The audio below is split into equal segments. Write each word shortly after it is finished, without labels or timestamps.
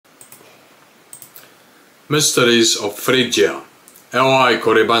Mysteries of Phrygia. Eoi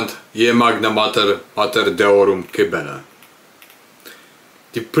corribant ye magna mater Deorum Kybele.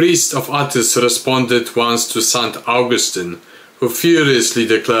 The priest of Attis responded once to St. Augustine, who furiously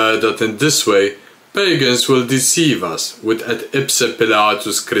declared that in this way pagans will deceive us with et ipse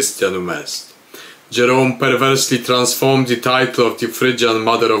Pilatus Christianum est. Jerome perversely transformed the title of the Phrygian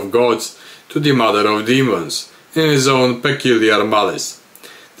Mother of Gods to the Mother of Demons, in his own peculiar malice.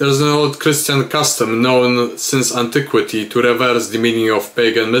 There is an old Christian custom known since antiquity to reverse the meaning of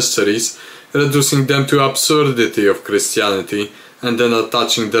pagan mysteries, reducing them to absurdity of Christianity and then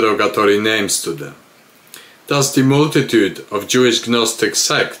attaching derogatory names to them. Thus the multitude of Jewish Gnostic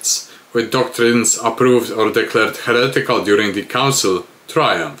sects, with doctrines approved or declared heretical during the council,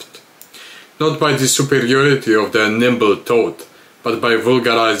 triumphed, not by the superiority of their nimble thought, but by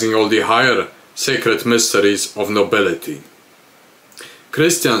vulgarizing all the higher sacred mysteries of nobility.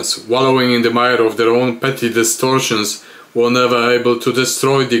 Christians, wallowing in the mire of their own petty distortions, were never able to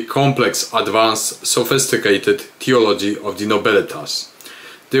destroy the complex, advanced, sophisticated theology of the nobilitas.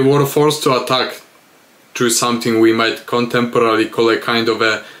 They were forced to attack through something we might contemporarily call a kind of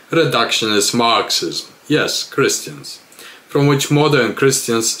a reductionist Marxism. Yes, Christians, from which modern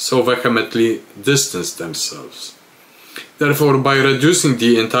Christians so vehemently distance themselves. Therefore, by reducing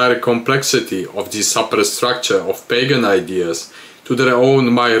the entire complexity of the superstructure of pagan ideas to their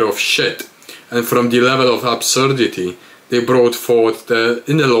own mire of shit, and from the level of absurdity, they brought forth their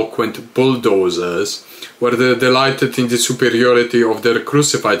ineloquent bulldozers, where they delighted in the superiority of their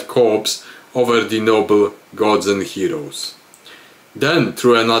crucified corpse over the noble gods and heroes. Then,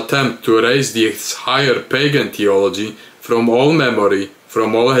 through an attempt to erase this higher pagan theology from all memory,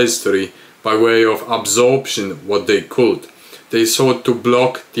 from all history, by way of absorption what they could, they sought to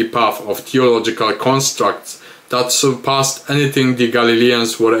block the path of theological constructs that surpassed anything the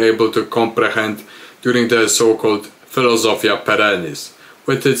Galileans were able to comprehend during their so-called Philosophia Perennis,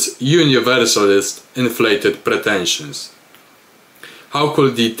 with its universalist inflated pretensions. How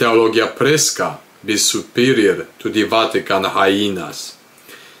could the Theologia Prisca be superior to the Vatican hyenas?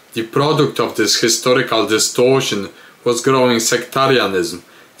 The product of this historical distortion was growing sectarianism,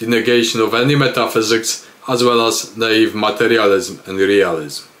 the negation of any metaphysics, as well as naive materialism and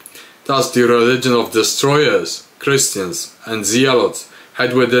realism. Thus the religion of destroyers, Christians and zealots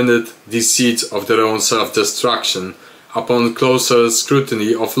had within it the seeds of their own self-destruction upon closer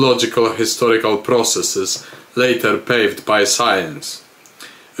scrutiny of logical historical processes later paved by science.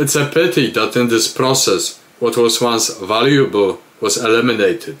 It's a pity that in this process what was once valuable was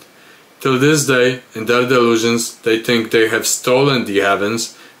eliminated. Till this day, in their delusions, they think they have stolen the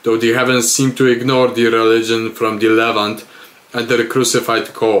heavens, though the heavens seem to ignore the religion from the Levant and their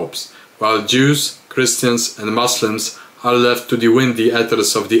crucified corpse, while Jews, Christians and Muslims are left to the windy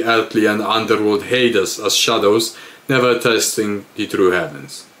ethers of the earthly and underworld Hades as shadows, never tasting the true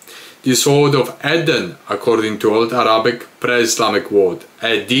heavens. The sword of Eden, according to Old Arabic pre-Islamic word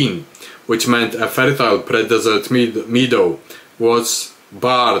Edin, which meant a fertile pre-desert meadow, was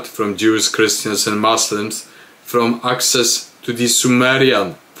barred from Jews, Christians and Muslims from access to the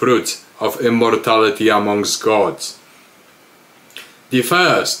Sumerian fruit of immortality amongst gods. The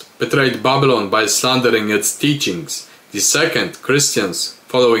first betrayed Babylon by slandering its teachings. The second, Christians,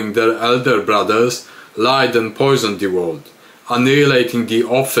 following their elder brothers, lied and poisoned the world, annihilating the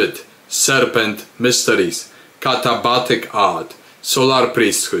Ophid, serpent mysteries, katabatic art, solar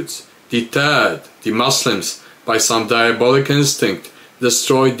priesthoods. The third, the Muslims, by some diabolic instinct,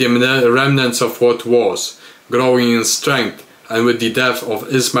 destroyed the remnants of what was, growing in strength, and with the death of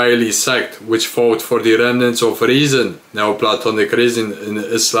Ismaili sect, which fought for the remnants of reason, Neoplatonic reason in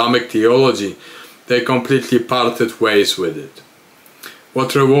Islamic theology, they completely parted ways with it.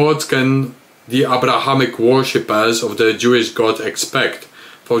 What rewards can the Abrahamic worshippers of the Jewish God expect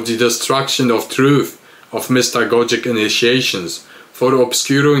for the destruction of truth, of mystagogic initiations, for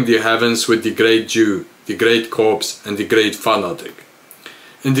obscuring the heavens with the great Jew, the great corpse and the great fanatic?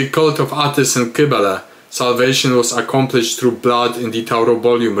 In the cult of Attis and Kybele, salvation was accomplished through blood in the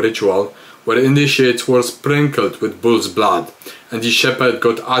Taurobolium ritual, where initiates were sprinkled with bull's blood, and the shepherd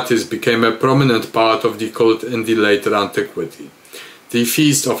god Attis became a prominent part of the cult in the later antiquity. The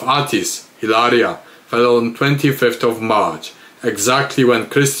feast of Attis, Hilaria, fell on 25th of March, exactly when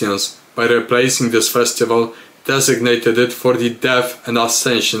Christians, by replacing this festival, designated it for the death and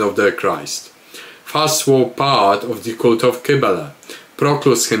ascension of their Christ. Fasts were part of the cult of Kybele.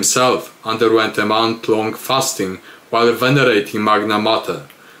 Proclus himself underwent a month-long fasting while venerating Magna Mater.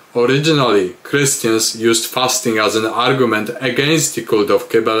 Originally, Christians used fasting as an argument against the cult of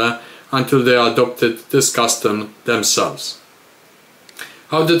Kybele until they adopted this custom themselves.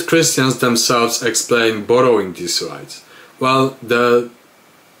 How did Christians themselves explain borrowing these rites? Well, the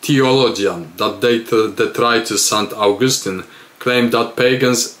theologian that dated the tried to St. Augustine claimed that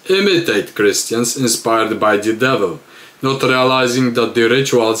pagans imitate Christians inspired by the devil, not realizing that the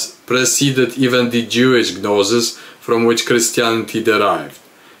rituals preceded even the Jewish gnosis from which Christianity derived.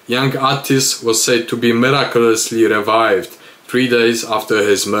 Young Attis was said to be miraculously revived 3 days after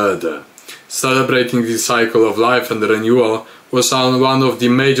his murder. Celebrating the cycle of life and renewal was on one of the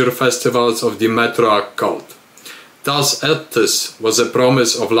major festivals of the Mithra cult. Thus Attis was a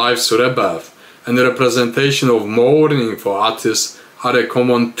promise of life's rebirth, and a representation of mourning for Attis are a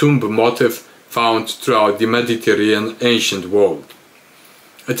common tomb motif found throughout the Mediterranean ancient world.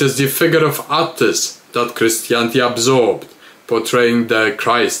 It is the figure of Attis that Christianity absorbed, portraying the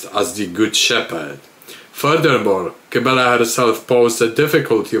Christ as the Good Shepherd. Furthermore, Kybele herself posed a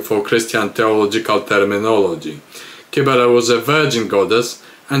difficulty for Christian theological terminology. Kybele was a virgin goddess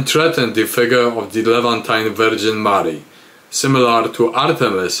and threatened the figure of the Levantine Virgin Mary, similar to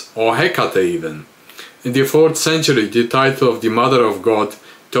Artemis or Hecate even. In the 4th century, the title of the Mother of God,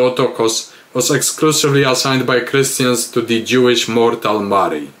 Theotokos, was exclusively assigned by Christians to the Jewish mortal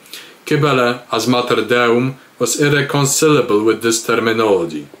Mary. Kybele, as Mater Deum, was irreconcilable with this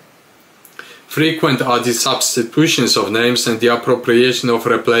terminology. Frequent are the substitutions of names and the appropriation of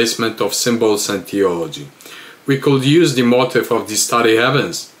replacement of symbols and theology. We could use the motif of the starry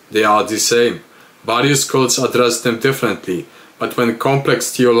heavens. They are the same. Various cults address them differently, but when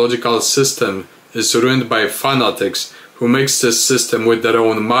complex theological system is ruined by fanatics who mix this system with their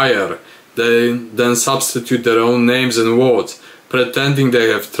own mire, they then substitute their own names and words, pretending they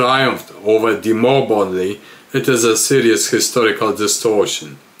have triumphed over the mob only. It is a serious historical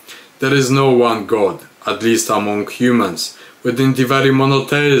distortion. There is no one God, at least among humans. Within the very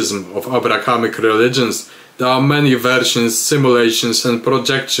monotheism of Abrahamic religions, there are many versions, simulations and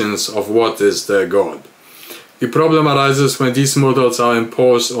projections of what is their God. The problem arises when these models are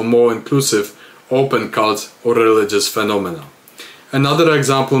imposed on more inclusive, open cults or religious phenomena. Another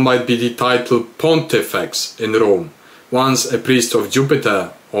example might be the title Pontifex in Rome, once a priest of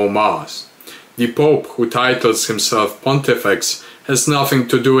Jupiter or Mars. The Pope who titles himself Pontifex has nothing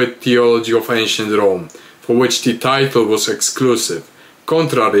to do with theology of ancient Rome, for which the title was exclusive,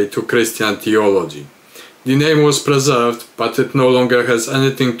 contrary to Christian theology. The name was preserved, but it no longer has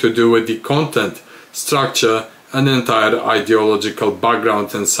anything to do with the content, structure, and entire ideological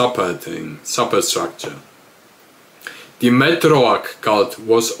background and superstructure. The Metroach cult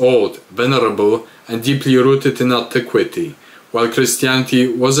was old, venerable, and deeply rooted in antiquity, while Christianity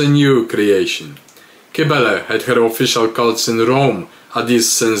was a new creation. Kybele had her official cults in Rome, at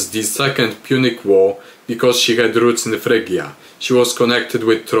least since the Second Punic War, because she had roots in Phrygia. She was connected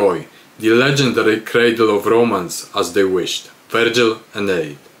with Troy, the legendary cradle of Romans, as they wished, Virgil and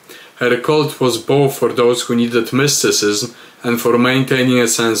Aid. Her cult was both for those who needed mysticism and for maintaining a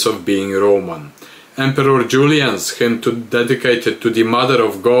sense of being Roman. Emperor Julian's hymn dedicated to the Mother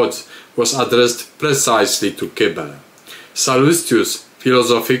of Gods was addressed precisely to Kybele. Sallustius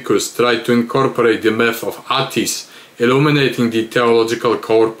Philosophicus tried to incorporate the myth of Attis, illuminating the theological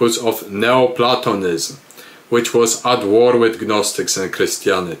corpus of Neoplatonism, which was at war with Gnostics and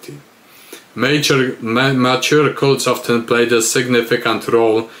Christianity. Mature cults often played a significant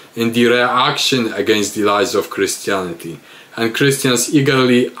role in the reaction against the lies of Christianity, and Christians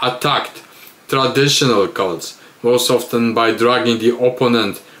eagerly attacked traditional cults, most often by dragging the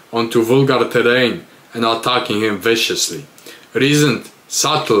opponent onto vulgar terrain and attacking him viciously. Reasoned,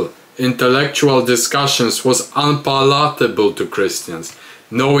 subtle, intellectual discussions was unpalatable to Christians,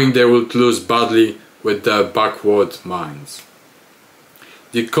 knowing they would lose badly with their backward minds.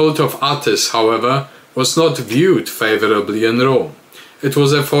 The cult of Attis, however, was not viewed favorably in Rome. It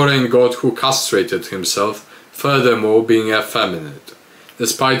was a foreign god who castrated himself, furthermore being effeminate.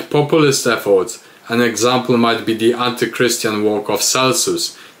 Despite populist efforts, an example might be the anti-Christian work of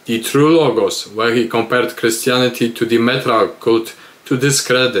Celsus, the True Logos, where he compared Christianity to the Mithra cult to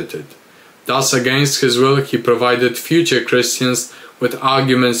discredit it. Thus, against his will, he provided future Christians with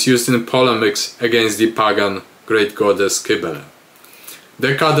arguments used in polemics against the pagan great goddess Kybele.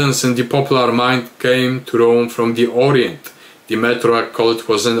 Decadence in the popular mind came to Rome from the Orient. The Mithra cult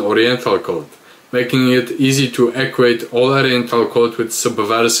was an Oriental cult, making it easy to equate all Oriental cult with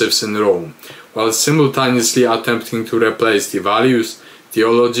subversives in Rome, while simultaneously attempting to replace the values,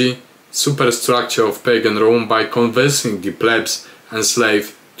 theology, superstructure of pagan Rome by convincing the plebs and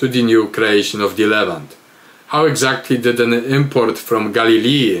slaves to the new creation of the Levant. How exactly did an import from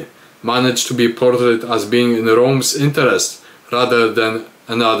Galilee manage to be portrayed as being in Rome's interest rather than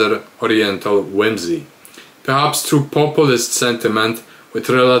another Oriental whimsy? Perhaps through populist sentiment with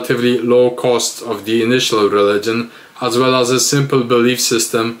relatively low costs of the initial religion, as well as a simple belief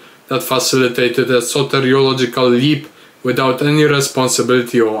system that facilitated a soteriological leap without any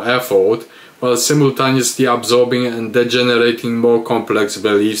responsibility or effort, while simultaneously absorbing and degenerating more complex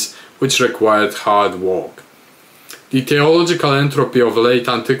beliefs which required hard work. The theological entropy of late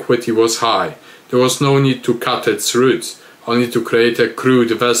antiquity was high. There was no need to cut its roots, only to create a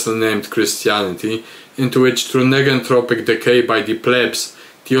crude vessel named Christianity, into which through negentropic decay by the plebs,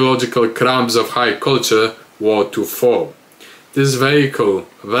 theological crumbs of high culture were to fall. This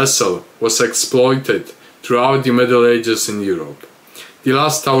vessel was exploited throughout the Middle Ages in Europe. The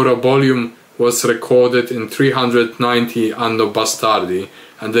last Taurobolium was recorded in 390 Anno Bastardi,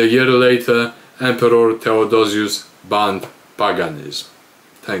 and a year later Emperor Theodosius banned paganism.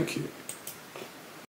 Thank you.